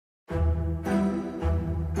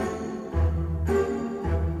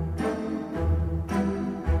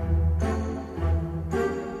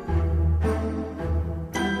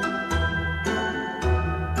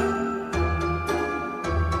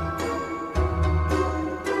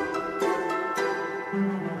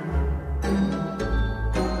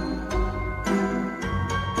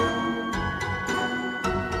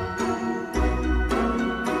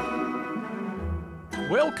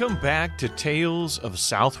Welcome back to Tales of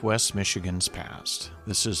Southwest Michigan's Past.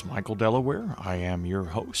 This is Michael Delaware. I am your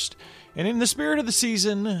host. And in the spirit of the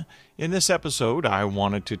season, in this episode, I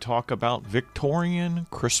wanted to talk about Victorian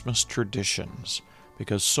Christmas traditions,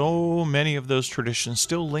 because so many of those traditions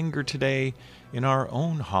still linger today in our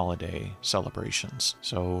own holiday celebrations.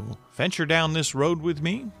 So venture down this road with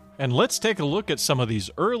me, and let's take a look at some of these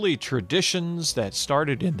early traditions that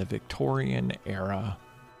started in the Victorian era.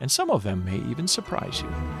 And some of them may even surprise you.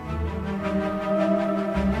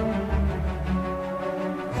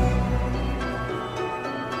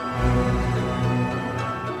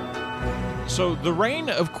 So the reign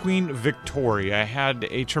of Queen Victoria had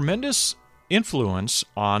a tremendous influence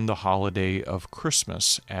on the holiday of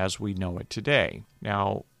Christmas as we know it today.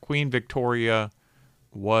 Now, Queen Victoria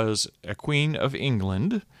was a queen of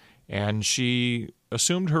England, and she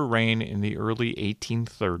assumed her reign in the early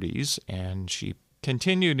 1830s, and she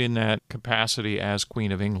continued in that capacity as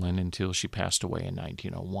Queen of England until she passed away in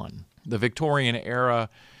 1901. The Victorian era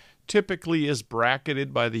typically is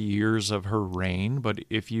bracketed by the years of her reign, but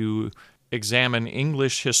if you examine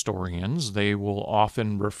English historians, they will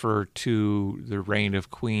often refer to the reign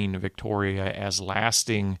of Queen Victoria as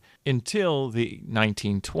lasting until the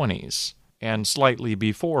 1920s and slightly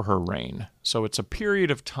before her reign. So it's a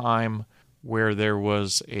period of time where there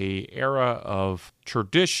was an era of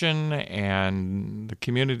tradition and the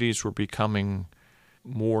communities were becoming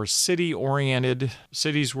more city-oriented.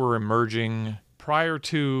 Cities were emerging. Prior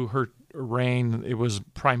to her reign, it was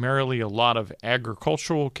primarily a lot of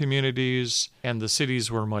agricultural communities, and the cities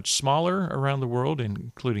were much smaller around the world,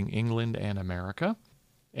 including England and America.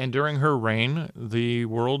 And during her reign, the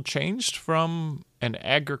world changed from an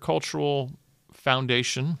agricultural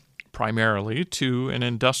foundation primarily to an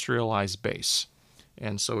industrialized base.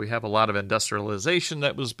 And so we have a lot of industrialization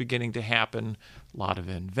that was beginning to happen, a lot of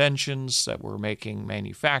inventions that were making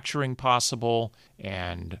manufacturing possible,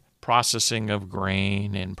 and processing of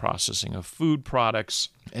grain and processing of food products.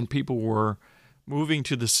 And people were moving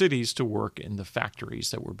to the cities to work in the factories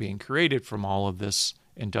that were being created from all of this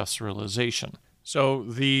industrialization. So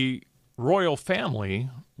the royal family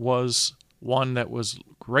was one that was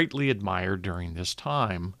greatly admired during this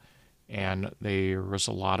time, and there was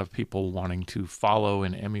a lot of people wanting to follow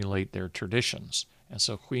and emulate their traditions. And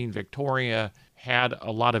so Queen Victoria had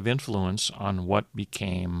a lot of influence on what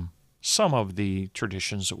became some of the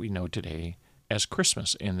traditions that we know today as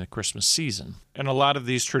Christmas in the Christmas season. And a lot of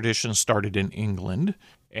these traditions started in England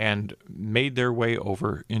and made their way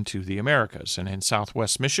over into the Americas. And in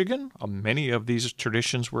Southwest Michigan, many of these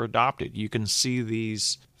traditions were adopted. You can see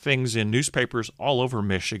these things in newspapers all over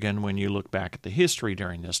Michigan when you look back at the history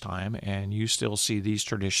during this time, and you still see these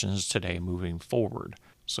traditions today moving forward.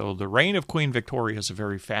 So the reign of Queen Victoria is a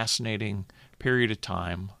very fascinating period of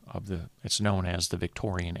time it's known as the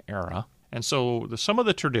Victorian era. And so some of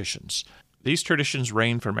the traditions, these traditions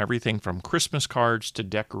range from everything from Christmas cards to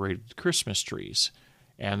decorated Christmas trees.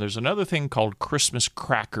 And there's another thing called Christmas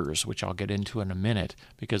crackers, which I'll get into in a minute,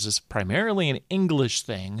 because it's primarily an English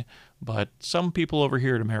thing, but some people over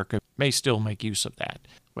here in America may still make use of that.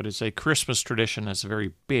 But it's a Christmas tradition that's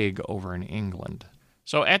very big over in England.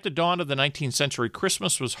 So at the dawn of the 19th century,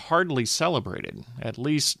 Christmas was hardly celebrated, at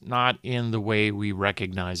least not in the way we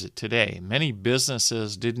recognize it today. Many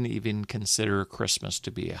businesses didn't even consider Christmas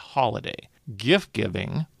to be a holiday. Gift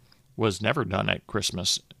giving was never done at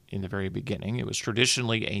Christmas in the very beginning. It was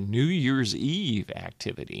traditionally a New Year's Eve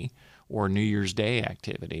activity or New Year's Day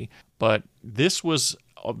activity, but this was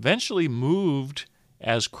eventually moved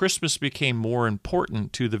as Christmas became more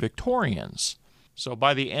important to the Victorians. So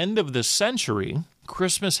by the end of the century,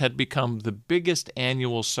 Christmas had become the biggest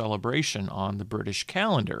annual celebration on the British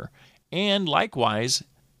calendar, and likewise,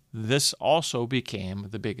 this also became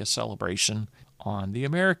the biggest celebration on the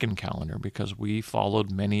American calendar because we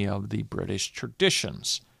followed many of the British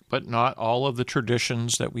traditions. But not all of the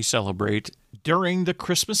traditions that we celebrate during the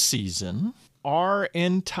Christmas season are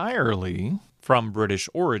entirely from British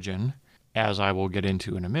origin, as I will get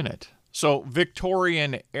into in a minute. So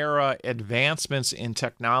Victorian-era advancements in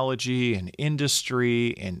technology and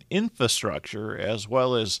industry and infrastructure, as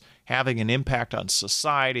well as having an impact on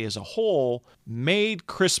society as a whole, made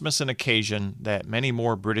Christmas an occasion that many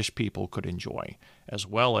more British people could enjoy, as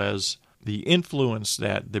well as the influence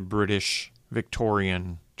that the British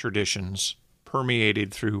Victorian traditions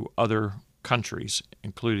permeated through other countries,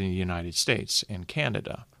 including the United States and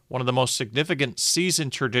Canada. One of the most significant season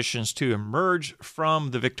traditions to emerge from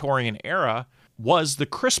the Victorian era was the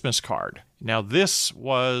Christmas card. Now, this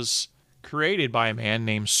was created by a man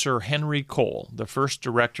named Sir Henry Cole, the first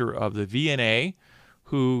director of the V&A,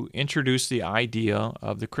 who introduced the idea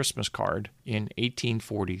of the Christmas card in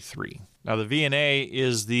 1843. Now, the V&A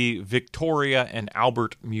is the Victoria and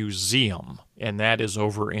Albert Museum, and that is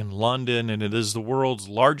over in London, and it is the world's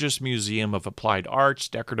largest museum of applied arts,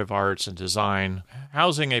 decorative arts, and design,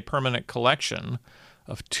 housing a permanent collection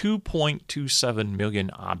of 2.27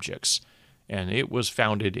 million objects. And it was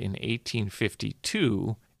founded in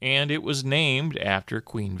 1852, and it was named after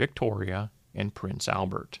Queen Victoria and Prince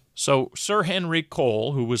Albert. So Sir Henry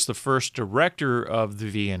Cole, who was the first director of the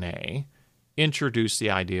V&A, introduced the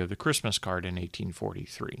idea of the Christmas card in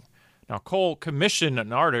 1843. Now, Cole commissioned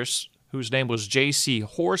an artist whose name was J.C.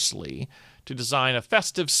 Horsley to design a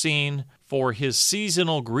festive scene for his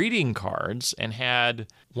seasonal greeting cards and had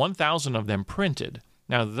 1,000 of them printed.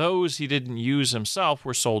 Now, those he didn't use himself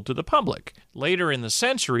were sold to the public. Later in the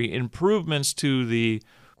century, improvements to the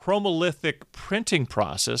chromolithic printing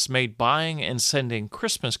process made buying and sending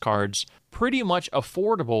Christmas cards pretty much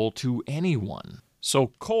affordable to anyone. So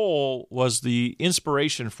Cole was the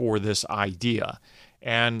inspiration for this idea,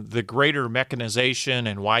 and the greater mechanization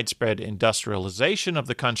and widespread industrialization of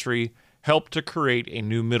the country helped to create a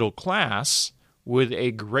new middle class with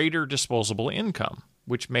a greater disposable income,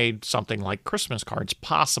 which made something like Christmas cards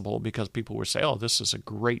possible because people would say, oh, this is a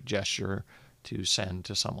great gesture to send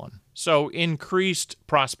to someone. So increased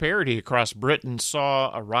prosperity across Britain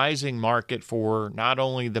saw a rising market for not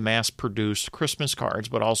only the mass-produced Christmas cards,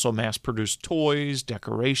 but also mass-produced toys,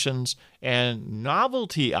 decorations, and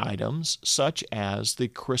novelty items such as the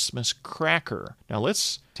Christmas cracker. Now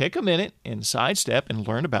let's take a minute and sidestep and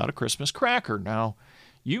learn about a Christmas cracker. Now,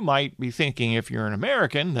 you might be thinking, if you're an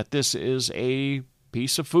American, that this is a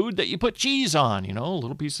piece of food that you put cheese on, a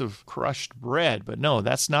little piece of crushed bread. But no,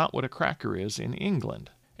 that's not what a cracker is in England.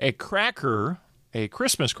 A cracker, a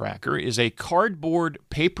Christmas cracker, is a cardboard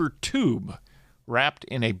paper tube wrapped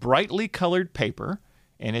in a brightly colored paper,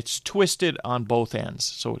 and it's twisted on both ends.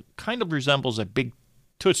 So it kind of resembles a big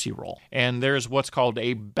Tootsie Roll. And there's what's called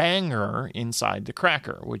a banger inside the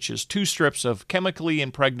cracker, which is 2 strips of chemically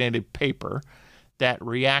impregnated paper that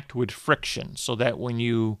react with friction, so that when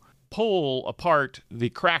you pull apart the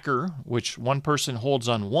cracker, which one person holds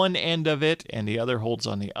on one end of it and the other holds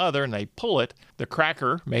on the other, and they pull it, the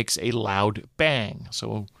cracker makes a loud bang.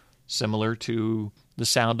 So similar to the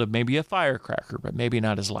sound of maybe a firecracker, but maybe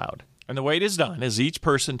not as loud. And the way it is done is each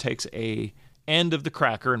person takes a end of the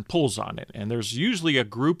cracker and pulls on it. And there's usually a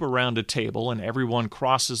group around a table, and everyone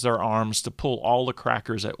crosses their arms to pull all the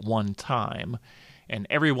crackers at one time. And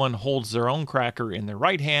everyone holds their own cracker in their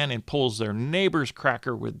right hand and pulls their neighbor's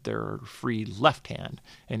cracker with their free left hand.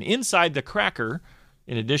 And inside the cracker,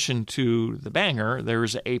 in addition to the banger,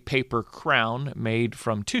 there's a paper crown made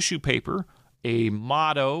from tissue paper, a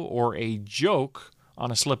motto or a joke on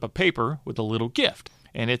a slip of paper with a little gift.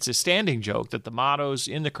 And it's a standing joke that the mottos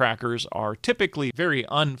in the crackers are typically very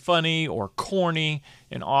unfunny or corny,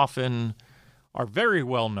 and often are very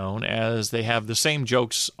well known, as they have the same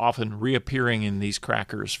jokes often reappearing in these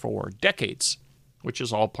crackers for decades, which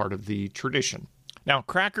is all part of the tradition. Now,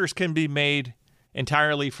 crackers can be made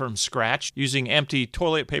entirely from scratch using empty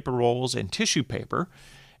toilet paper rolls and tissue paper,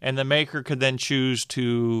 and the maker could then choose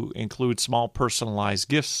to include small personalized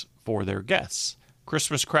gifts for their guests.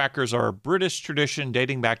 Christmas crackers are a British tradition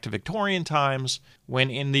dating back to Victorian times, when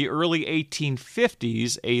in the early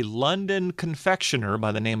 1850s, a London confectioner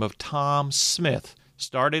by the name of Tom Smith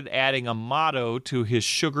started adding a motto to his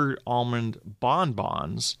sugared almond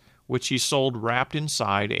bonbons, which he sold wrapped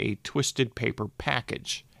inside a twisted paper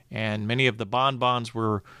package. And many of the bonbons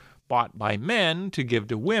were bought by men to give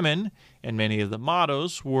to women, and many of the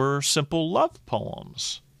mottos were simple love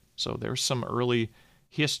poems. So there's some early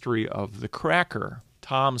history of the cracker.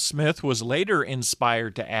 Tom Smith was later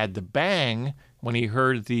inspired to add the bang when he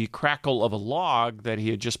heard the crackle of a log that he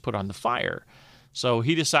had just put on the fire. So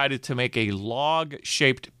he decided to make a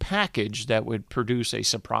log-shaped package that would produce a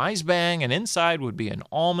surprise bang, and inside would be an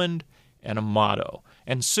almond and a motto.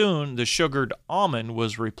 And soon the sugared almond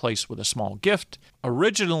was replaced with a small gift,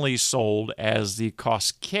 originally sold as the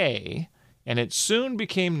Cosquet, and it soon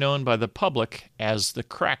became known by the public as the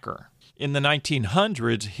cracker. In the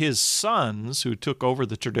 1900s, his sons, who took over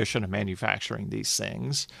the tradition of manufacturing these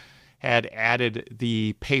things, had added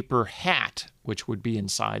the paper hat, which would be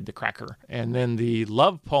inside the cracker. And then the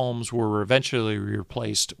love poems were eventually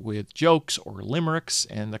replaced with jokes or limericks,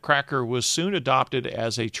 and the cracker was soon adopted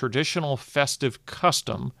as a traditional festive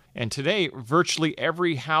custom. And today, virtually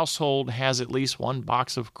every household has at least one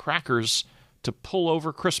box of crackers to pull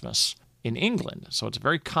over Christmas in England. So it's a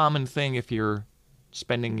very common thing if you're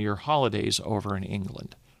spending your holidays over in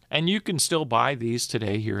England. And you can still buy these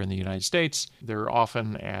today here in the United States. They're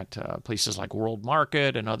often at places like World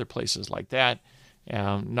Market and other places like that.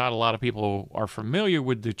 Not a lot of people are familiar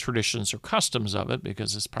with the traditions or customs of it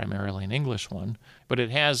because it's primarily an English one, but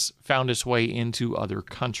it has found its way into other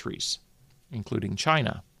countries, including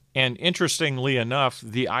China. And interestingly enough,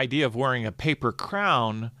 the idea of wearing a paper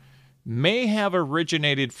crown may have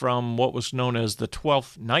originated from what was known as the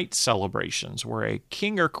 12th Night celebrations, where a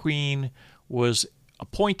king or queen was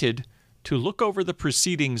appointed to look over the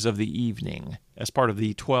proceedings of the evening as part of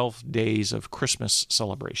the 12 days of Christmas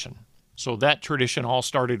celebration. So that tradition all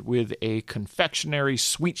started with a confectionery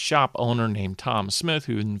sweet shop owner named Tom Smith,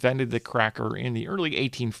 who invented the cracker in the early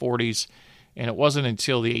 1840s. And it wasn't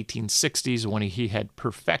until the 1860s when he had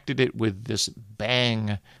perfected it with this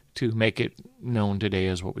bang to make it known today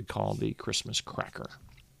as what we call the Christmas cracker.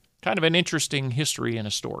 Kind of an interesting history and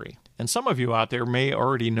a story. And some of you out there may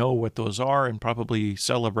already know what those are and probably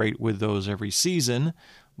celebrate with those every season,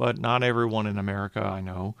 but not everyone in America, I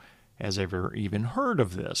know, has ever even heard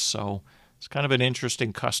of this. So it's kind of an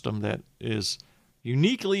interesting custom that is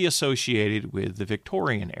uniquely associated with the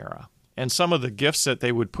Victorian era. And some of the gifts that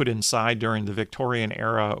they would put inside during the Victorian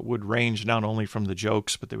era would range not only from the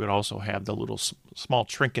jokes, but they would also have the little small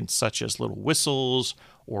trinkets such as little whistles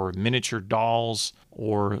or miniature dolls,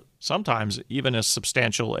 or sometimes even as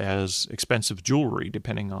substantial as expensive jewelry,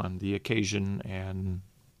 depending on the occasion and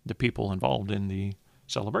the people involved in the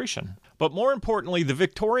celebration. But more importantly, the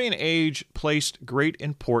Victorian age placed great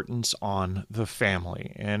importance on the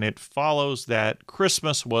family, and it follows that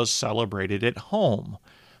Christmas was celebrated at home.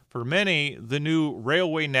 For many, the new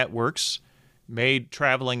railway networks made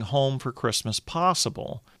traveling home for Christmas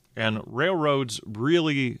possible, and railroads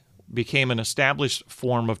really became an established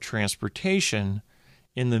form of transportation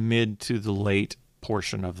in the mid to the late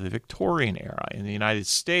portion of the Victorian era. In the United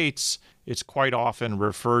States, it's quite often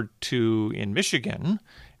referred to in Michigan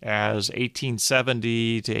as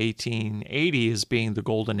 1870 to 1880 as being the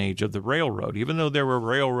golden age of the railroad. Even though there were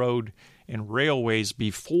railroad and railways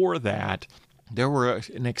before that, there were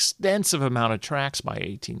an extensive amount of tracks by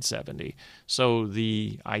 1870. So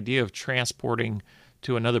the idea of transporting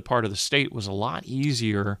to another part of the state was a lot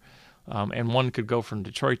easier, and one could go from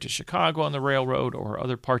Detroit to Chicago on the railroad or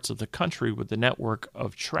other parts of the country with the network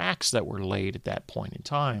of tracks that were laid at that point in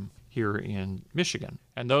time here in Michigan.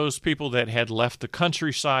 And those people that had left the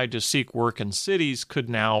countryside to seek work in cities could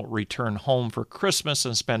now return home for Christmas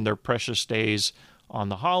and spend their precious days on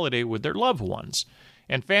the holiday with their loved ones.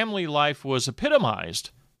 And family life was epitomized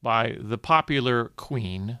by the popular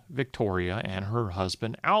Queen Victoria and her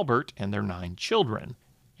husband Albert and their 9 children.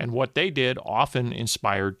 And what they did often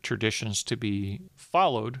inspired traditions to be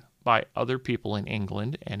followed by other people in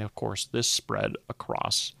England, and of course this spread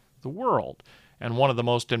across the world. And one of the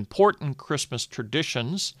most important Christmas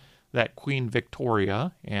traditions that Queen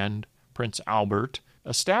Victoria and Prince Albert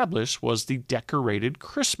established was the decorated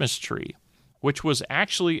Christmas tree, which was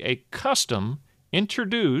actually a custom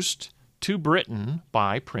introduced to Britain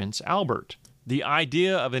by Prince Albert. The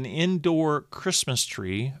idea of an indoor Christmas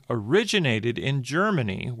tree originated in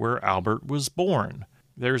Germany, where Albert was born.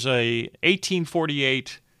 There's a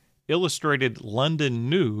 1848 Illustrated London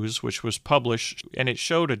News, which was published, and it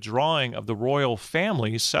showed a drawing of the royal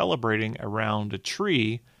family celebrating around a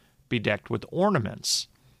tree bedecked with ornaments.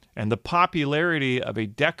 And the popularity of a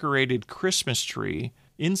decorated Christmas tree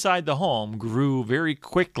inside the home grew very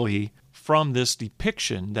quickly from this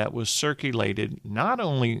depiction that was circulated not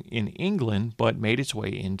only in England, but made its way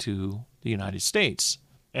into the United States.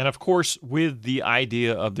 And of course, with the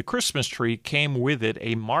idea of the Christmas tree came with it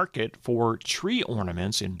a market for tree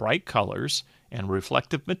ornaments in bright colors and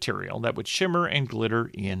reflective material that would shimmer and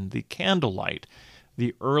glitter in the candlelight.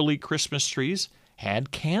 The early Christmas trees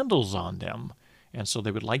had candles on them, and so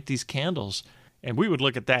they would light these candles. And we would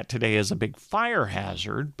look at that today as a big fire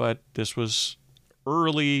hazard, but this was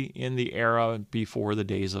early in the era before the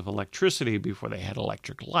days of electricity, before they had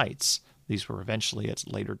electric lights. These were eventually, at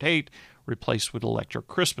a later date, replaced with electric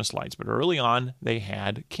Christmas lights. But early on, they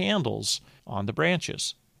had candles on the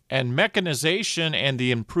branches. And mechanization and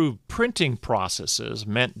the improved printing processes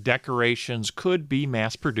meant decorations could be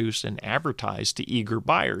mass-produced and advertised to eager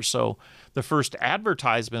buyers. So the first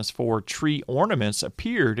advertisements for tree ornaments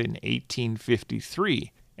appeared in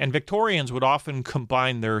 1853. And Victorians would often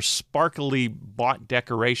combine their sparkly bought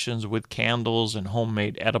decorations with candles and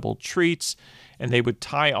homemade edible treats, and they would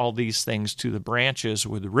tie all these things to the branches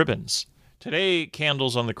with ribbons. Today,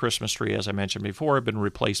 candles on the Christmas tree, as I mentioned before, have been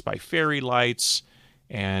replaced by fairy lights,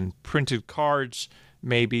 and printed cards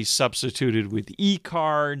may be substituted with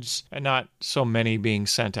e-cards, and not so many being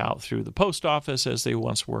sent out through the post office as they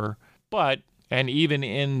once were. But And even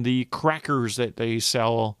in the crackers that they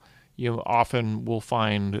sell, you often will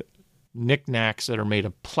find knickknacks that are made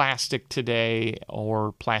of plastic today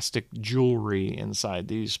or plastic jewelry inside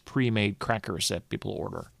these pre-made crackers that people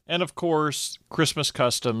order. And of course, Christmas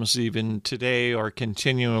customs even today are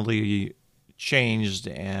continually changed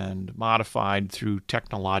and modified through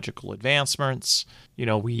technological advancements.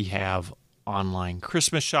 We have online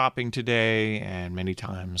Christmas shopping today, and many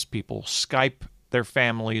times people Skype their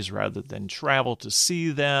families rather than travel to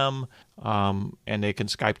see them. And they can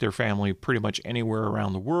Skype their family pretty much anywhere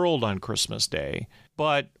around the world on Christmas Day.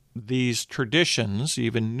 But these traditions,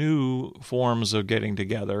 even new forms of getting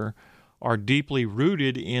together, are deeply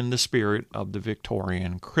rooted in the spirit of the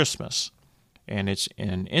Victorian Christmas. And it's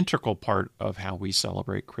an integral part of how we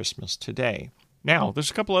celebrate Christmas today. Now,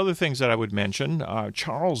 there's a couple other things that I would mention.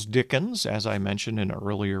 Charles Dickens, as I mentioned in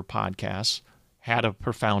earlier podcasts, had a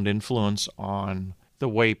profound influence on the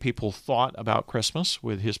way people thought about Christmas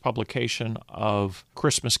with his publication of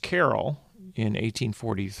Christmas Carol in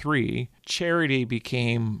 1843. Charity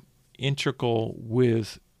became integral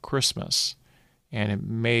with Christmas, and it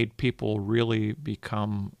made people really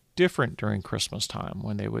become different during Christmas time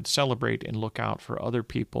when they would celebrate and look out for other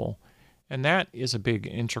people. And that is a big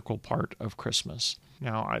integral part of Christmas.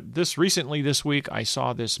 Now, this week, I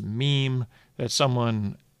saw this meme that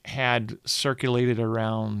someone had circulated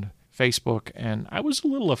around Facebook, and I was a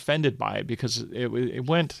little offended by it because it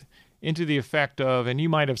went into the effect of, and you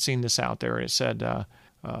might have seen this out there, it said,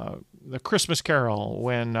 the Christmas Carol,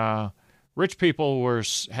 when rich people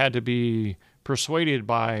had to be persuaded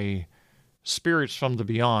by spirits from the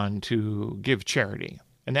beyond to give charity.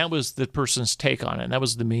 And that was the person's take on it. And that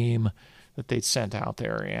was the meme that they'd sent out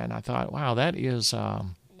there. And I thought, wow, that is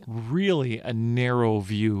really a narrow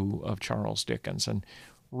view of Charles Dickens. And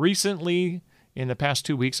recently, in the past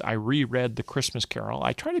 2 weeks, I reread The Christmas Carol.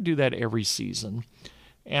 I try to do that every season.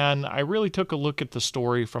 And I really took a look at the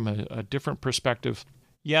story from a different perspective.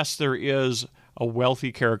 Yes, there is a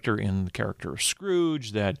wealthy character in the character of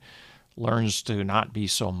Scrooge that learns to not be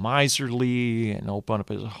so miserly and open up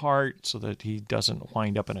his heart so that he doesn't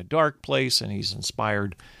wind up in a dark place, and he's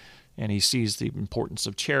inspired and he sees the importance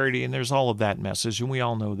of charity, and there's all of that message, and we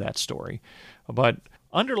all know that story. But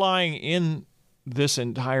underlying in this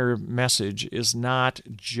entire message is not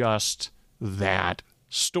just that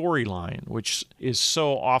storyline, which is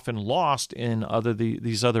so often lost in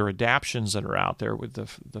these other adaptions that are out there with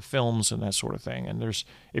the films and that sort of thing. And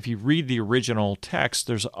if you read the original text,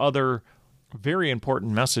 there's other very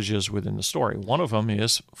important messages within the story. One of them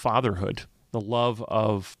is fatherhood, the love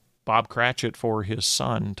of Bob Cratchit for his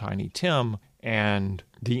son, Tiny Tim, and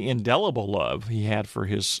the indelible love he had for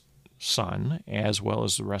his son, as well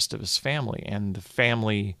as the rest of his family, and the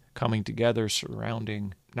family coming together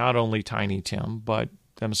surrounding not only Tiny Tim, but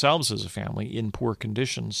themselves as a family in poor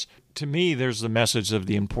conditions. To me, there's the message of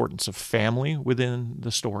the importance of family within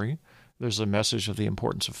the story. There's a message of the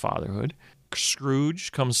importance of fatherhood.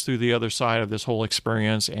 Scrooge comes through the other side of this whole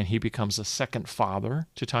experience, and he becomes a second father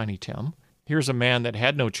to Tiny Tim. Here's a man that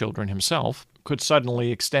had no children himself, could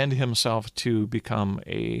suddenly extend himself to become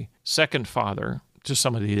a second father to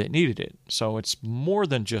somebody that needed it. So it's more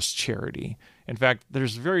than just charity. In fact,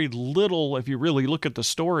 there's very little, if you really look at the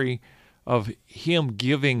story, of him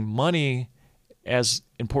giving money as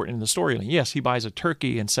important in the story. Yes, he buys a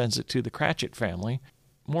turkey and sends it to the Cratchit family.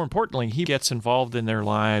 More importantly, he gets involved in their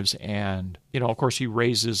lives, and, of course, he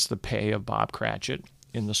raises the pay of Bob Cratchit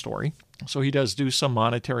in the story. So he does do some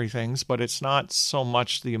monetary things, but it's not so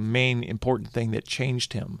much the main important thing that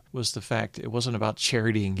changed him was the fact it wasn't about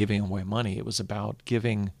charity and giving away money. It was about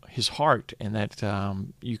giving his heart, and that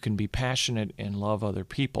you can be passionate and love other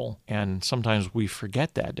people. And sometimes we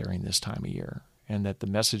forget that during this time of year, and that the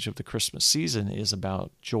message of the Christmas season is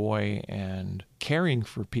about joy and caring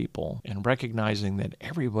for people and recognizing that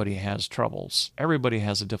everybody has troubles. Everybody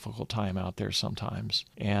has a difficult time out there sometimes.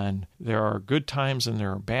 And there are good times and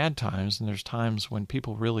there are bad times, and there's times when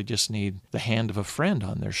people really just need the hand of a friend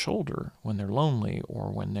on their shoulder when they're lonely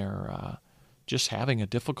or when they're just having a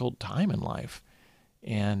difficult time in life.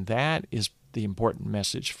 And that is the important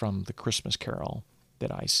message from the Christmas Carol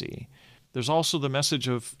that I see. There's also the message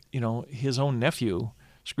of, his own nephew.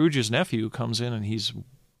 Scrooge's nephew comes in and he's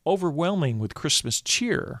overwhelming with Christmas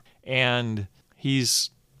cheer. And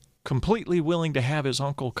he's completely willing to have his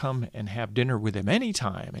uncle come and have dinner with him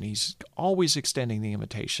anytime. And he's always extending the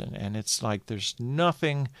invitation. And it's like there's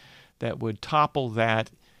nothing that would topple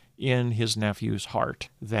that in his nephew's heart.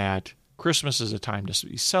 That Christmas is a time to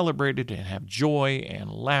be celebrated and have joy and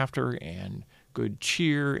laughter and good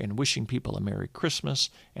cheer and wishing people a Merry Christmas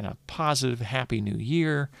and a positive, happy New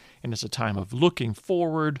Year. And it's a time of looking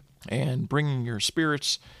forward and bringing your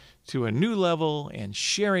spirits to a new level and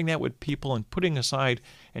sharing that with people and putting aside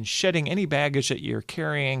and shedding any baggage that you're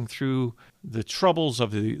carrying through the troubles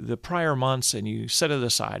of the prior months, and you set it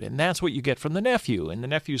aside. And that's what you get from the nephew. And the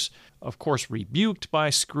nephew's, of course, rebuked by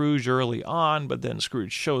Scrooge early on, but then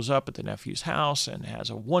Scrooge shows up at the nephew's house and has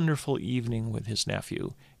a wonderful evening with his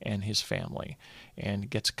nephew and his family and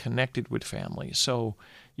gets connected with family. So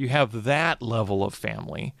you have that level of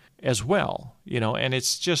family as well, and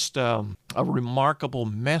it's just a remarkable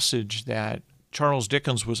message that Charles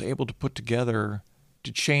Dickens was able to put together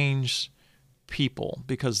to change people,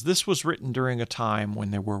 because this was written during a time when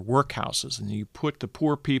there were workhouses, and you put the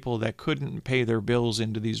poor people that couldn't pay their bills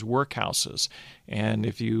into these workhouses. And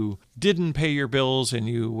if you didn't pay your bills and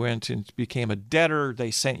you went and became a debtor,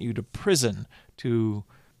 they sent you to prison to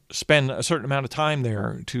spend a certain amount of time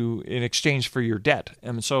there in exchange for your debt.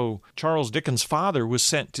 And so Charles Dickens' father was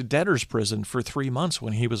sent to debtor's prison for 3 months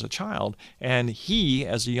when he was a child, and he,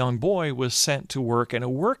 as a young boy, was sent to work in a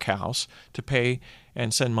workhouse to pay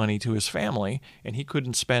and send money to his family, and he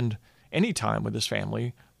couldn't spend any time with his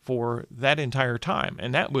family for that entire time.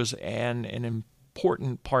 And that was an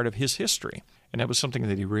important part of his history, and that was something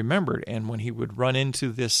that he remembered. And when he would run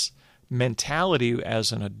into this mentality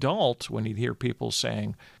as an adult, when he'd hear people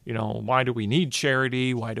saying, why do we need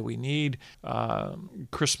charity? Why do we need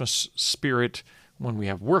Christmas spirit when we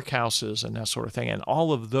have workhouses and that sort of thing? And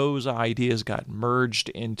all of those ideas got merged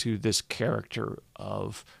into this character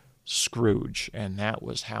of Scrooge, and that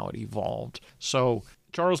was how it evolved. So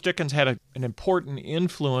Charles Dickens had an important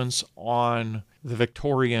influence on the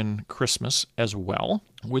Victorian Christmas as well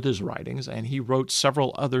with his writings, and he wrote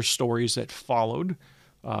several other stories that followed.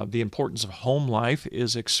 The importance of home life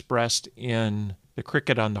is expressed in The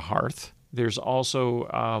Cricket on the Hearth. There's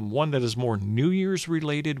also one that is more New Year's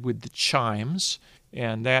related with the chimes,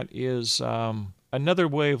 and that is another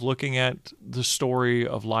way of looking at the story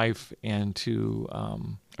of life and to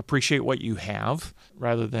appreciate what you have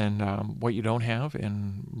rather than what you don't have,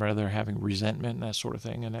 and rather having resentment and that sort of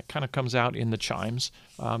thing. And that kind of comes out in the chimes.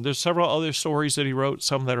 There's several other stories that he wrote,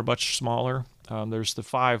 some that are much smaller. There's the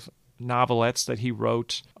 5 novelettes that he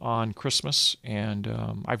wrote on Christmas, and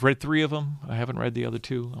I've read 3 of them. I haven't read the other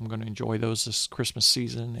 2. I'm going to enjoy those this Christmas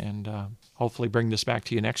season and hopefully bring this back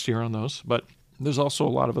to you next year on those. But there's also a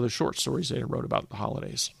lot of other short stories that he wrote about the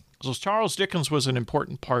holidays. So Charles Dickens was an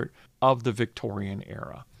important part of the Victorian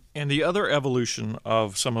era. And the other evolution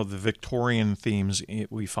of some of the Victorian themes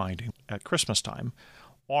we find at Christmas time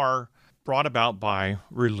are brought about by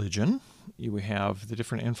religion. You have the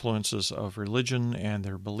different influences of religion and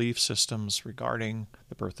their belief systems regarding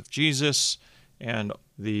the birth of Jesus and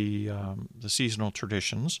the seasonal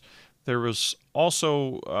traditions. There was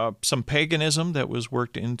also some paganism that was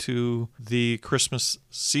worked into the Christmas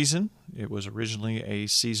season. It was originally a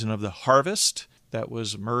season of the harvest that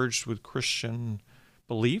was merged with Christian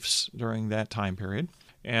beliefs during that time period,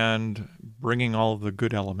 and bringing all of the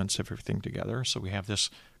good elements of everything together. So we have this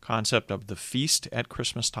concept of the feast at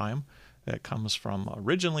Christmas time that comes from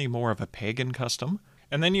originally more of a pagan custom.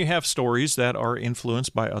 And then you have stories that are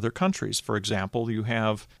influenced by other countries. For example, you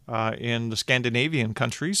have in the Scandinavian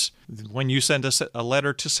countries, when you send a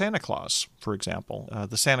letter to Santa Claus, for example,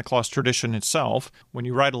 the Santa Claus tradition itself, when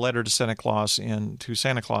you write a letter to Santa Claus in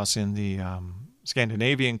the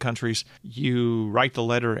Scandinavian countries, you write the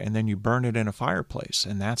letter and then you burn it in a fireplace,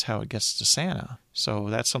 and that's how it gets to Santa. So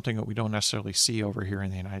that's something that we don't necessarily see over here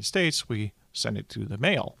in the United States. We send it through the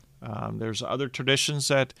mail. There's other traditions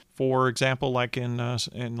that, for example, like in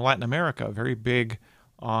Latin America, very big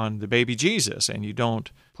on the baby Jesus, and you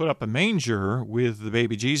don't put up a manger with the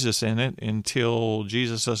baby Jesus in it until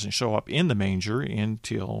Jesus doesn't show up in the manger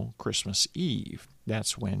until Christmas Eve.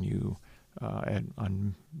 That's when you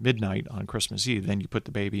on midnight on Christmas Eve, then you put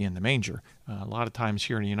the baby in the manger. A lot of times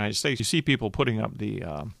here in the United States, you see people putting up the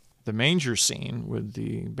manger scene with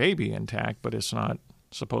the baby intact, but it's not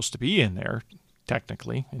supposed to be in there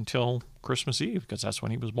technically until Christmas Eve, because that's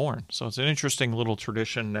when he was born. So it's an interesting little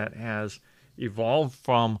tradition that has evolved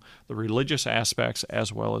from the religious aspects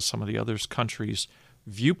as well as some of the other countries'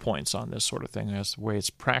 viewpoints on this sort of thing as the way it's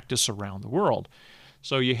practiced around the world.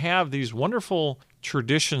 So you have these wonderful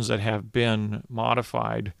traditions that have been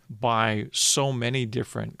modified by so many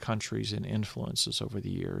different countries and influences over the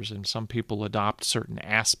years. And some people adopt certain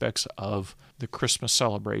aspects of the Christmas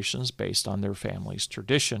celebrations based on their family's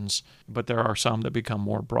traditions. But there are some that become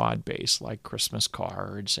more broad-based, like Christmas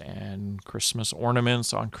cards and Christmas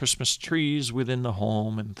ornaments on Christmas trees within the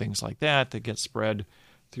home and things like that get spread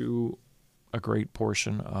through a great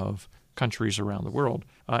portion of countries around the world.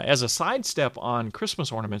 As a sidestep on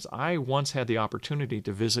Christmas ornaments, I once had the opportunity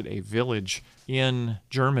to visit a village in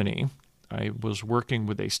Germany. I was working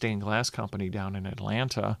with a stained glass company down in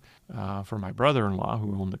Atlanta for my brother-in-law,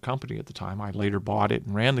 who owned the company at the time. I later bought it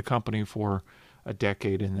and ran the company for a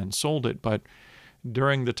decade and then sold it. But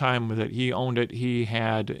during the time that he owned it, he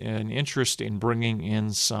had an interest in bringing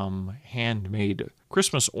in some handmade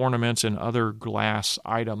Christmas ornaments and other glass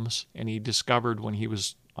items. And he discovered when he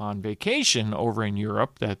was on vacation over in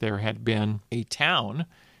Europe that there had been a town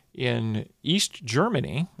in East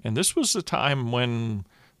Germany. And this was the time when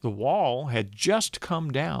the wall had just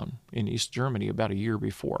come down in East Germany about a year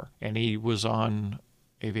before. And he was on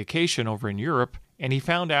a vacation over in Europe, and he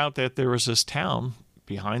found out that there was this town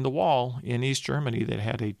behind the wall in East Germany that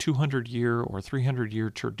had a 200-year or 300-year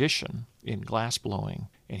tradition in glass blowing,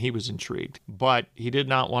 and he was intrigued. But he did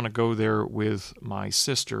not want to go there with my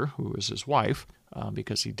sister, who was his wife,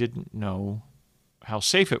 because he didn't know how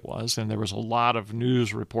safe it was, and there was a lot of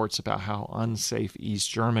news reports about how unsafe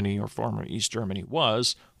East Germany or former East Germany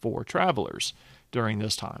was for travelers during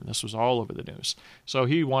this time. This was all over the news. So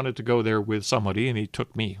he wanted to go there with somebody, and he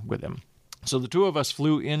took me with him. So the two of us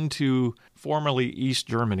flew into formerly East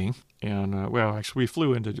Germany, and actually we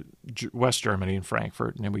flew into West Germany in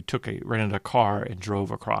Frankfurt, and then we rented a car and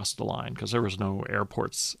drove across the line because there was no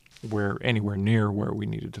airports anywhere near where we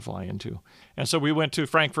needed to fly into. And so we went to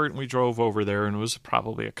Frankfurt and we drove over there, and it was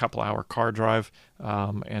probably a couple-hour car drive.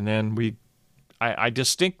 And then I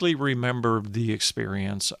distinctly remember the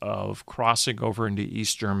experience of crossing over into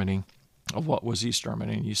East Germany, of what was East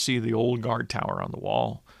Germany, and you see the old guard tower on the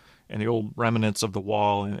wall and the old remnants of the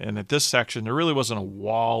wall. And at this section, there really wasn't a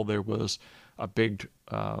wall. There was a big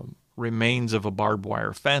remains of a barbed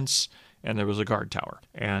wire fence, and there was a guard tower.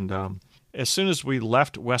 And as soon as we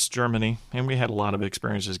left West Germany, and we had a lot of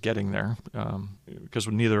experiences getting there because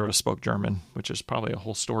neither of us spoke German, which is probably a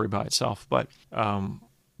whole story by itself, but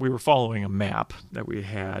we were following a map that we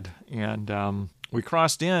had, and we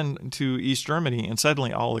crossed into East Germany, and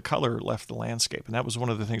suddenly all the color left the landscape. And that was one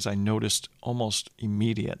of the things I noticed almost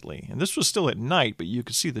immediately. And this was still at night, but you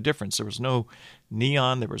could see the difference. There was no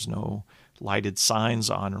neon. There was no lighted signs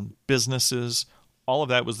on businesses. All of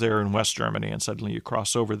that was there in West Germany. And suddenly you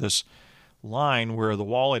cross over this line where the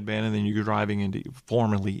wall had been, and then you're driving into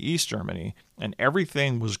formerly East Germany. And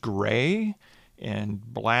everything was gray and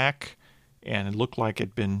black, and it looked like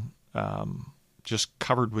it'd been just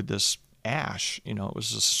covered with this ash. It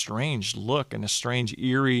was a strange look and a strange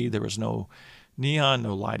eerie. There was no neon,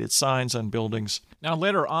 no lighted signs on buildings. Now,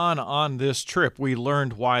 later on this trip, we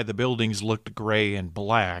learned why the buildings looked gray and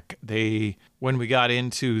black. When we got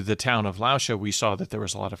into the town of Lauscha, we saw that there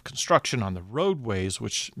was a lot of construction on the roadways,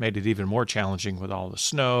 which made it even more challenging with all the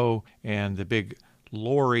snow and the big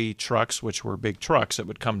lorry trucks, which were big trucks that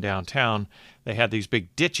would come downtown. They had these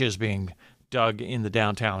big ditches being dug in the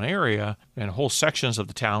downtown area, and whole sections of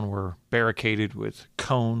the town were barricaded with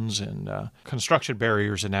cones and construction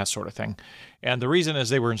barriers and that sort of thing. And the reason is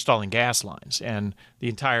they were installing gas lines, and the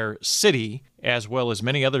entire city, as well as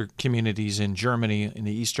many other communities in Germany, in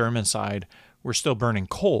the East German side, were still burning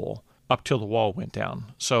coal up till the wall went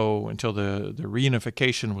down. So until the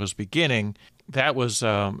reunification was beginning, that was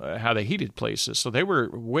how they heated places. So they were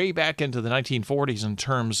way back into the 1940s in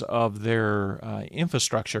terms of their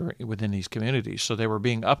infrastructure within these communities. So they were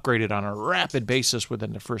being upgraded on a rapid basis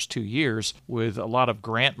within the first 2 years, with a lot of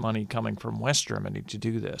grant money coming from West Germany to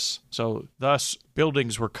do this. So thus,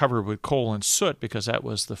 buildings were covered with coal and soot because that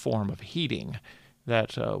was the form of heating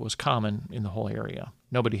that was common in the whole area.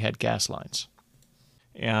 Nobody had gas lines.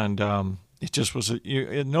 And it just was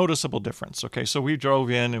a noticeable difference. Okay, so we drove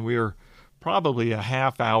in, and we were probably a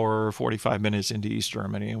half hour, 45 minutes into East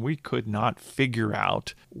Germany, and we could not figure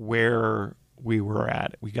out where we were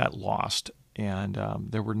at. We got lost, and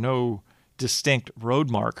there were no distinct road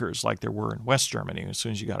markers like there were in West Germany. As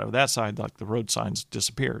soon as you got over that side, like the road signs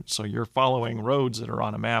disappeared. So you're following roads that are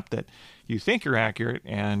on a map that you think you're accurate,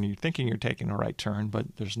 and you're thinking you're taking a right turn,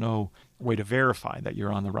 but there's no way to verify that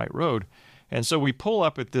you're on the right road. And so we pull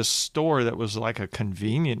up at this store that was like a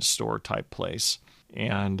convenience store type place.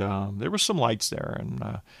 And there were some lights there, and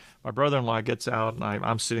my brother-in-law gets out, and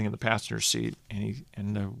I'm sitting in the passenger seat,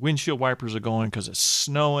 and the windshield wipers are going because it's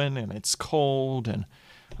snowing and it's cold, and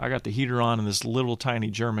I got the heater on in this little tiny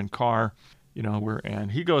German car,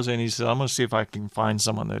 and he goes in, he says, I'm going to see if I can find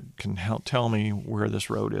someone that can help tell me where this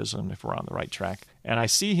road is and if we're on the right track. And I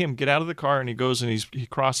see him get out of the car, and he goes and he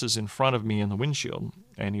crosses in front of me in the windshield,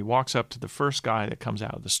 and he walks up to the first guy that comes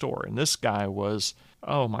out of the store. And this guy was,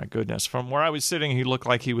 oh my goodness, from where I was sitting, he looked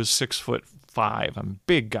like he was 6'5", 5. I'm a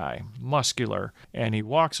big guy, muscular. And he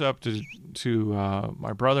walks up to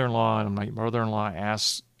my brother-in-law, and my brother-in-law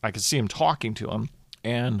asks, I could see him talking to him.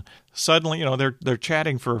 And suddenly, they're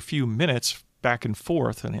chatting for a few minutes back and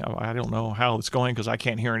forth. And I don't know how it's going because I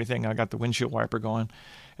can't hear anything. I got the windshield wiper going.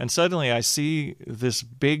 And suddenly I see this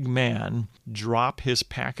big man drop his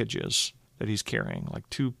packages that he's carrying, like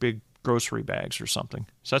 2 big grocery bags or something,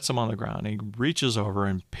 sets them on the ground. He reaches over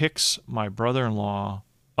and picks my brother-in-law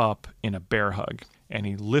up in a bear hug. And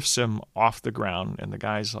he lifts him off the ground. And the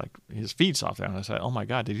guy's like, his feet's off there. And I said, oh my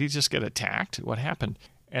God, did he just get attacked? What happened?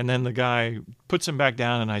 And then the guy puts him back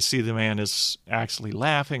down, and I see the man is actually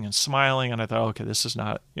laughing and smiling. And I thought, okay, this is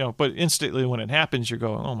not, but instantly when it happens, you're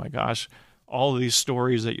going, oh my gosh, all of these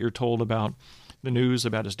stories that you're told about the news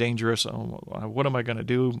about is dangerous. Oh, what am I going to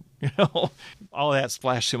do? All that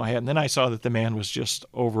splashed through my head. And then I saw that the man was just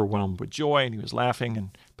overwhelmed with joy, and he was laughing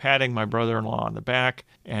and patting my brother-in-law on the back,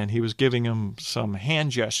 and he was giving him some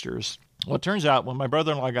hand gestures. Well, it turns out when my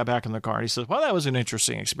brother-in-law got back in the car, he said, well, that was an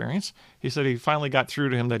interesting experience. He said he finally got through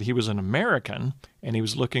to him that he was an American, and he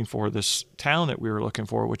was looking for this town that we were looking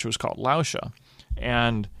for, which was called Lauscha.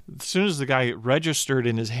 And as soon as the guy registered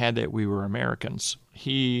in his head that we were Americans,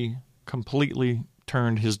 he completely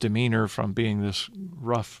turned his demeanor from being this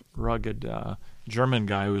rough, rugged German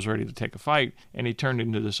guy who was ready to take a fight, and he turned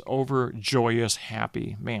into this overjoyous,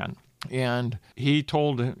 happy man. And he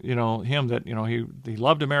told him that he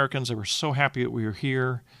loved Americans. They were so happy that we were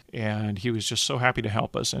here, and he was just so happy to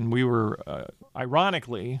help us. And we were,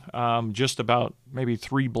 ironically, just about maybe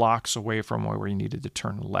 3 blocks away from where we needed to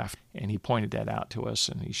turn left. And he pointed that out to us,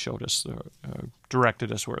 and he showed us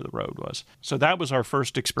directed us where the road was. So that was our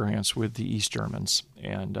first experience with the East Germans,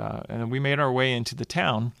 and we made our way into the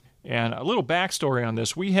town. And a little backstory on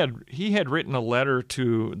this: he had written a letter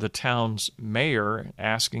to the town's mayor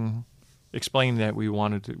explaining that we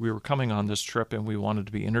were coming on this trip and we wanted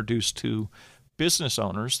to be introduced to business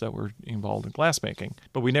owners that were involved in glassmaking.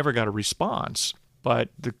 But we never got a response. But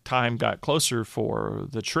the time got closer for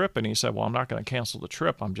the trip, and he said, well, I'm not going to cancel the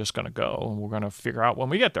trip. I'm just going to go, and we're going to figure out when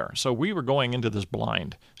we get there. So we were going into this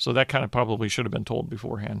blind. So that kind of probably should have been told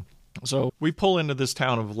beforehand. So we pull into this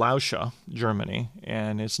town of Lauscha, Germany,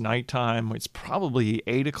 and it's nighttime. It's probably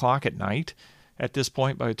 8 o'clock at night at this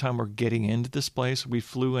point. By the time we're getting into this place, we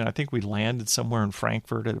flew in. I think we landed somewhere in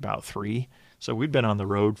Frankfurt at about 3. So we'd been on the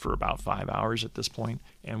road for about 5 hours at this point,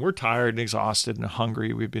 and we're tired and exhausted and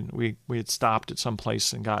hungry. We had stopped at some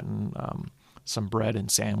place and gotten some bread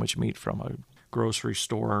and sandwich meat from a grocery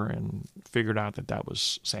store and figured out that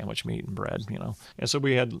was sandwich meat and bread, And so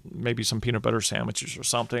we had maybe some peanut butter sandwiches or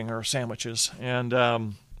something, or sandwiches. And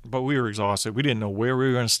but we were exhausted. We didn't know where we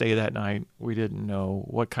were going to stay that night. We didn't know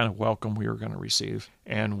what kind of welcome we were going to receive.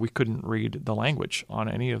 And we couldn't read the language on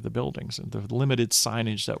any of the buildings. And the limited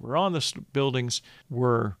signage that were on the buildings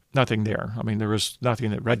were nothing there. I mean, there was nothing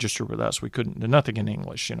that registered with us. Nothing in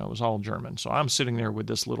English, it was all German. So I'm sitting there with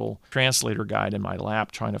this little translator guide in my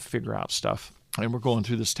lap trying to figure out stuff. And we're going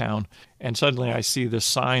through this town. And suddenly I see this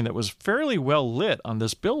sign that was fairly well lit on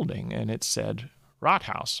this building. And it said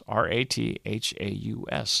Rathaus,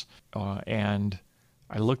 Rathaus. And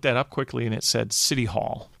I looked that up quickly, and it said City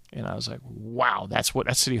Hall. And I was like, wow, that's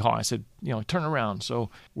City Hall. I said, turn around.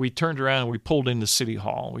 So we turned around and we pulled into City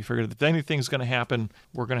Hall. We figured if anything's going to happen,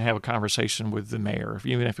 we're going to have a conversation with the mayor,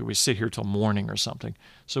 even if we sit here till morning or something.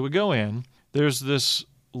 So we go in. There's this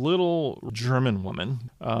little German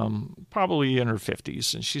woman, probably in her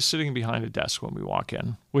 50s, and she's sitting behind a desk when we walk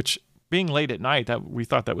in, which, being late at night, that we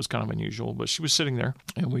thought that was kind of unusual, but she was sitting there,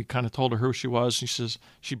 and we kind of told her who she was. She says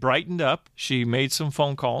she brightened up. She made some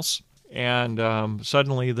phone calls, and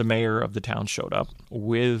suddenly the mayor of the town showed up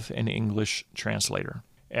with an English translator,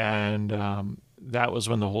 and that was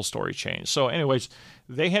when the whole story changed. So anyways,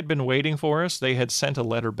 they had been waiting for us. They had sent a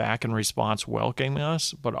letter back in response welcoming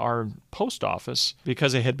us, but our post office,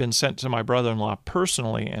 because it had been sent to my brother-in-law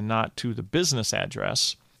personally and not to the business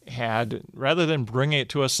address, had, rather than bring it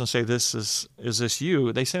to us and say, is this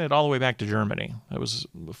you, they sent it all the way back to Germany. It was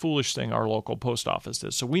a foolish thing our local post office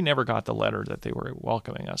did. So we never got the letter that they were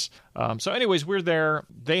welcoming us. So anyways, we're there.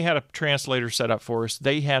 They had a translator set up for us.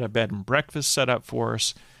 They had a bed and breakfast set up for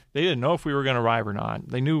us. They didn't know if we were going to arrive or not.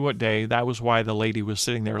 They knew what day. That was why the lady was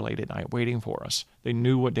sitting there late at night waiting for us. They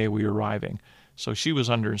knew what day we were arriving. So she was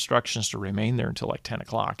under instructions to remain there until like 10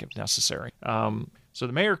 o'clock if necessary. So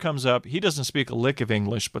the mayor comes up. He doesn't speak a lick of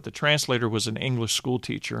English, but the translator was an English school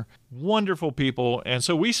teacher. Wonderful people. And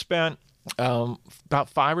so we spent about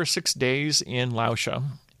 5 or 6 days in Lauscha.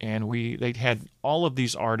 And they had all of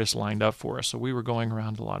these artists lined up for us. So we were going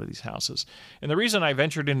around a lot of these houses. And the reason I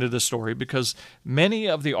ventured into this story, because many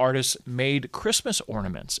of the artists made Christmas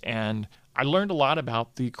ornaments. And I learned a lot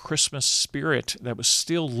about the Christmas spirit that was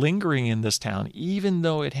still lingering in this town, even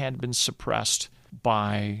though it had been suppressed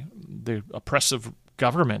by the oppressive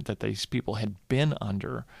government that these people had been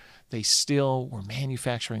under. They still were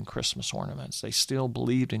manufacturing Christmas ornaments. They still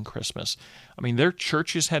believed in Christmas. I mean, their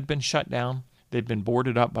churches had been shut down. They'd been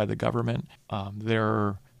boarded up by the government. They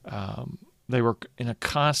were in a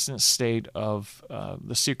constant state of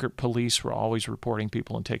the secret police were always reporting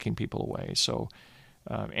people and taking people away. So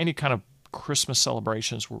any kind of Christmas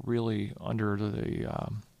celebrations were really under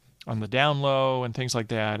on the down low and things like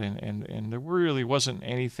that, and there really wasn't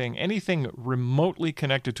anything remotely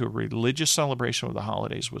connected to a religious celebration of the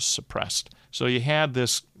holidays was suppressed. So you had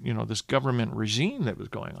this government regime that was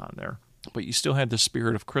going on there, but you still had the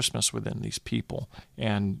spirit of Christmas within these people.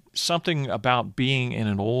 And something about being in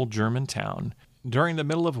an old German town during the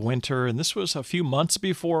middle of winter, and this was a few months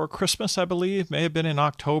before Christmas, I believe, may have been in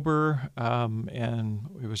October, and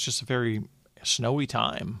it was just a very snowy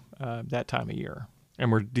time, that time of year.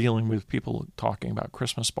 And we're dealing with people talking about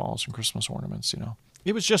Christmas balls and Christmas ornaments,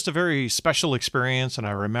 It was just a very special experience, and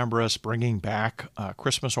I remember us bringing back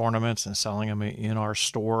Christmas ornaments and selling them in our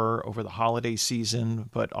store over the holiday season,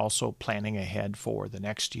 but also planning ahead for the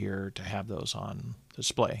next year to have those on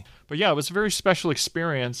display. But yeah, it was a very special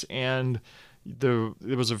experience, and there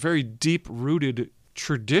was a very deep-rooted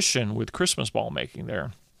tradition with Christmas ball making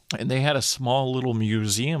there. And they had a small little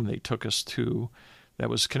museum they took us to that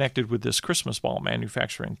was connected with this Christmas ball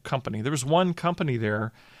manufacturing company. There was one company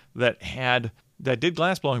there that did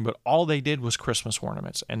glass blowing, but all they did was Christmas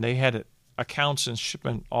ornaments. And they had accounts and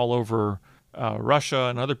shipment all over Russia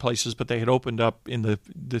and other places, but they had opened up in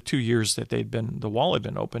the 2 years that the wall had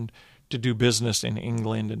been opened to do business in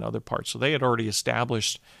England and other parts. So they had already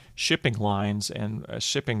established shipping lines and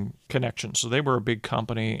shipping connections. So they were a big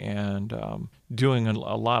company and doing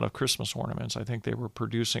a lot of Christmas ornaments. I think they were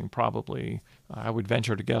producing probably, I would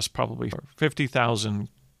venture to guess, probably 50,000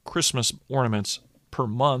 Christmas ornaments per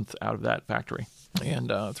month out of that factory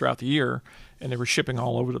and throughout the year. And they were shipping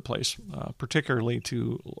all over the place, particularly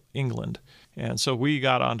to England. And so we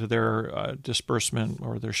got onto their disbursement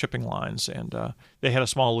or their shipping lines, and they had a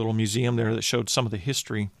small little museum there that showed some of the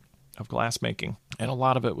history of glassmaking. And a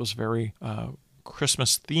lot of it was very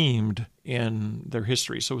Christmas-themed in their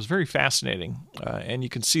history. So it was very fascinating. And you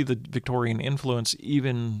can see the Victorian influence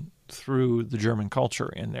even through the German culture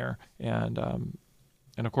in there. And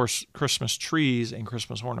of course, Christmas trees and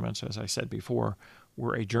Christmas ornaments, as I said before,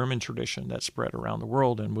 were a German tradition that spread around the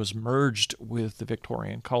world and was merged with the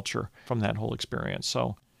Victorian culture from that whole experience.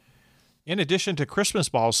 So in addition to Christmas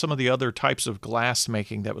balls, some of the other types of glass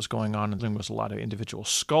making that was going on was a lot of individual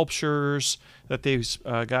sculptures that these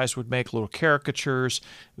guys would make, little caricatures.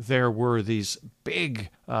 There were these big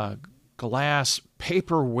glass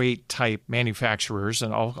paperweight type manufacturers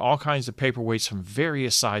and all kinds of paperweights from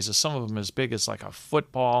various sizes, some of them as big as like a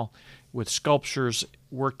football, with sculptures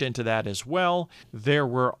worked into that as well. There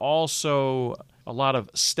were also a lot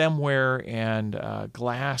of stemware and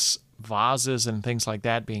glass vases and things like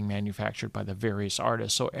that being manufactured by the various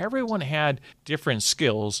artists. So everyone had different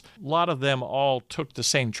skills. A lot of them all took the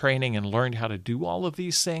same training and learned how to do all of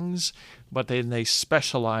these things, but then they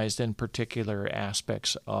specialized in particular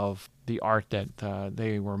aspects of the art that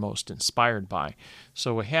they were most inspired by.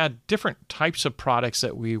 So we had different types of products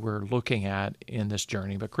that we were looking at in this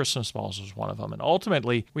journey, but Christmas balls was one of them. And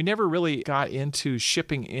ultimately, we never really got into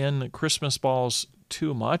shipping in Christmas balls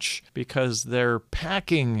too much because their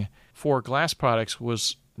packing for glass products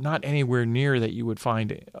was not anywhere near that you would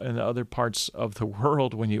find in other parts of the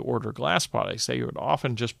world when you order glass products. They would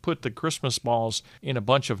often just put the Christmas balls in a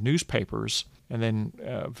bunch of newspapers and then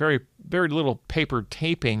very, very little paper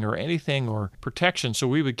taping or anything or protection. So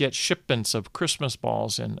we would get shipments of Christmas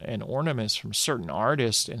balls and ornaments from certain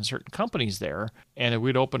artists and certain companies there, and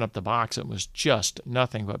we'd open up the box and it was just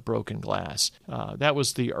nothing but broken glass. That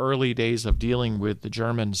was the early days of dealing with the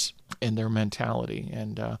Germans and their mentality.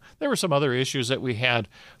 And there were some other issues that we had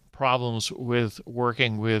problems with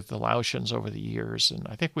working with the Laotians over the years, and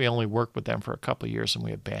I think we only worked with them for a couple of years and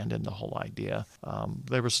we abandoned the whole idea.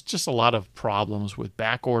 There was just a lot of problems with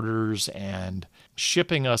back orders and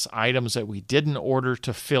shipping us items that we didn't order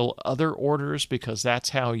to fill other orders, because that's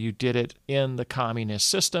how you did it in the communist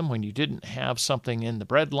system. When you didn't have something in the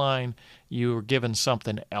bread line, you were given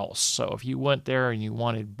something else. So if you went there and you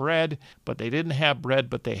wanted bread, but they didn't have bread,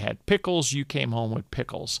 but they had pickles, you came home with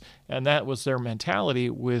pickles. And that was their mentality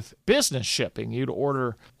with business shipping. You'd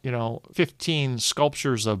order, 15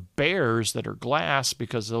 sculptures of bears that are glass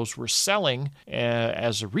because those were selling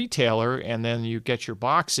as a retailer, and then you get your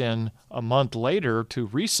box in a month later to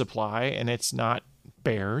resupply, and it's not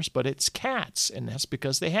bears, but it's cats. And that's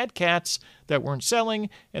because they had cats that weren't selling,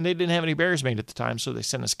 and they didn't have any bears made at the time, so they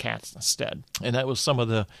sent us cats instead. And that was some of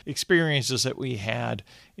the experiences that we had,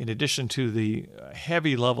 in addition to the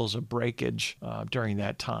heavy levels of breakage during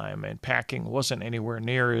that time. And packing wasn't anywhere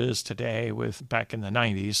near as it is today with back in the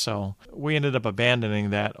 90s, so we ended up abandoning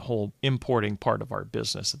that whole importing part of our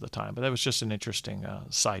business at the time. But that was just an interesting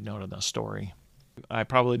side note of the story. I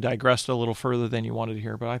probably digressed a little further than you wanted to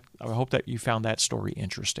hear, but I hope that you found that story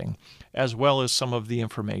interesting, as well as some of the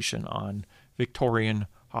information on Victorian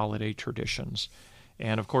holiday traditions.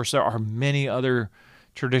 And of course, there are many other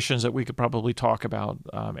traditions that we could probably talk about,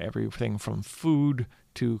 everything from food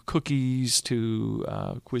to cookies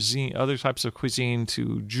to cuisine, other types of cuisine,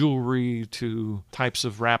 to jewelry, to types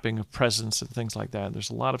of wrapping of presents and things like that. There's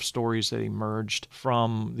a lot of stories that emerged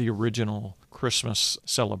from the original Christmas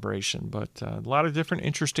celebration, but a lot of different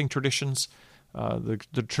interesting traditions.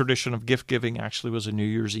 The tradition of gift giving actually was a New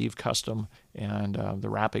Year's Eve custom, and the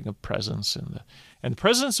wrapping of presents, and the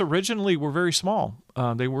presents originally were very small.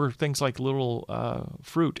 They were things like little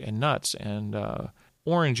fruit and nuts and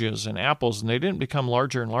oranges and apples, and they didn't become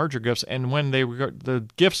larger and larger gifts. And when the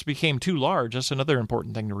gifts became too large, that's another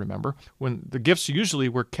important thing to remember. When the gifts usually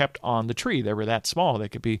were kept on the tree, they were that small, they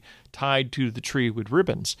could be tied to the tree with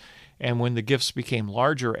ribbons. And when the gifts became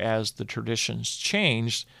larger, as the traditions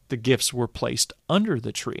changed, the gifts were placed under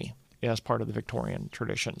the tree as part of the Victorian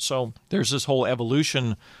tradition. So there's this whole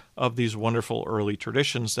evolution of these wonderful early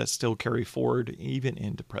traditions that still carry forward even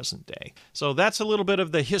into present day. So that's a little bit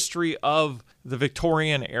of the history of the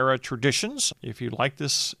Victorian era traditions. If you like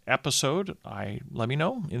this episode, let me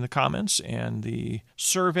know in the comments and the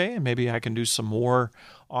survey, and maybe I can do some more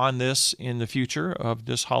on this in the future of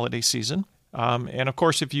this holiday season. And of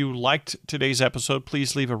course, if you liked today's episode,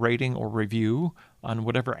 please leave a rating or review on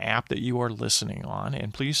whatever app that you are listening on.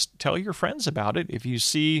 And please tell your friends about it. If you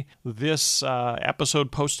see this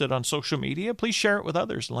episode posted on social media, please share it with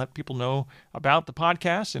others and let people know about the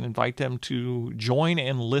podcast and invite them to join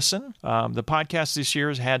and listen. The podcast this year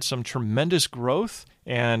has had some tremendous growth,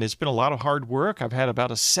 and it's been a lot of hard work. I've had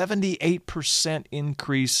about a 78%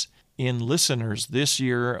 increase in listeners this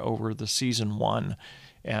year over the season one.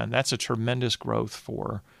 And that's a tremendous growth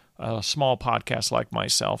for a small podcast like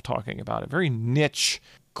myself, talking about a very niche,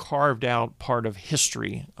 carved out part of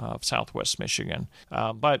history of Southwest Michigan.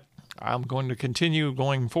 But I'm going to continue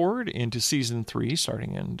going forward into season 3,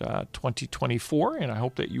 starting in 2024, and I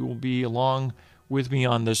hope that you will be along with me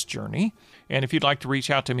on this journey. And if you'd like to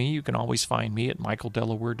reach out to me, you can always find me at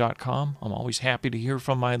michaeldelaware.com. I'm always happy to hear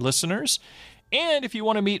from my listeners. And if you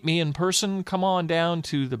want to meet me in person, come on down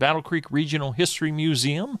to the Battle Creek Regional History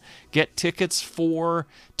Museum. Get tickets for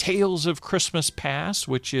Tales of Christmas Past,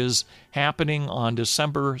 which is happening on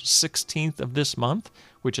December 16th of this month,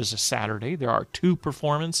 which is a Saturday. There are 2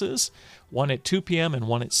 performances, one at 2 p.m. and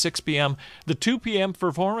one at 6 p.m. The 2 p.m.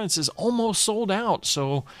 performance is almost sold out,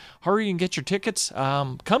 so hurry and get your tickets.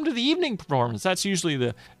 Come to the evening performance. That's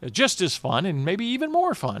usually just as fun and maybe even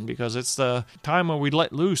more fun, because it's the time when we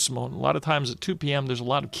let loose. A lot of times at 2 p.m. there's a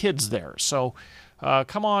lot of kids there. So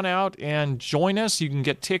come on out and join us. You can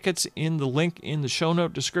get tickets in the link in the show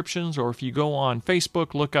note descriptions, or if you go on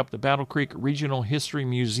Facebook, look up the Battle Creek Regional History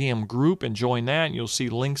Museum group and join that, and you'll see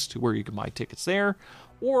links to where you can buy tickets there.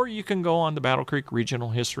 Or you can go on the Battle Creek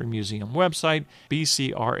Regional History Museum website,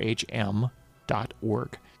 bcrhm.org.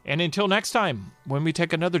 And until next time, when we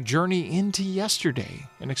take another journey into yesterday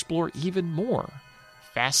and explore even more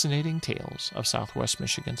fascinating tales of Southwest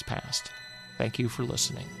Michigan's past. Thank you for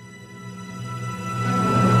listening.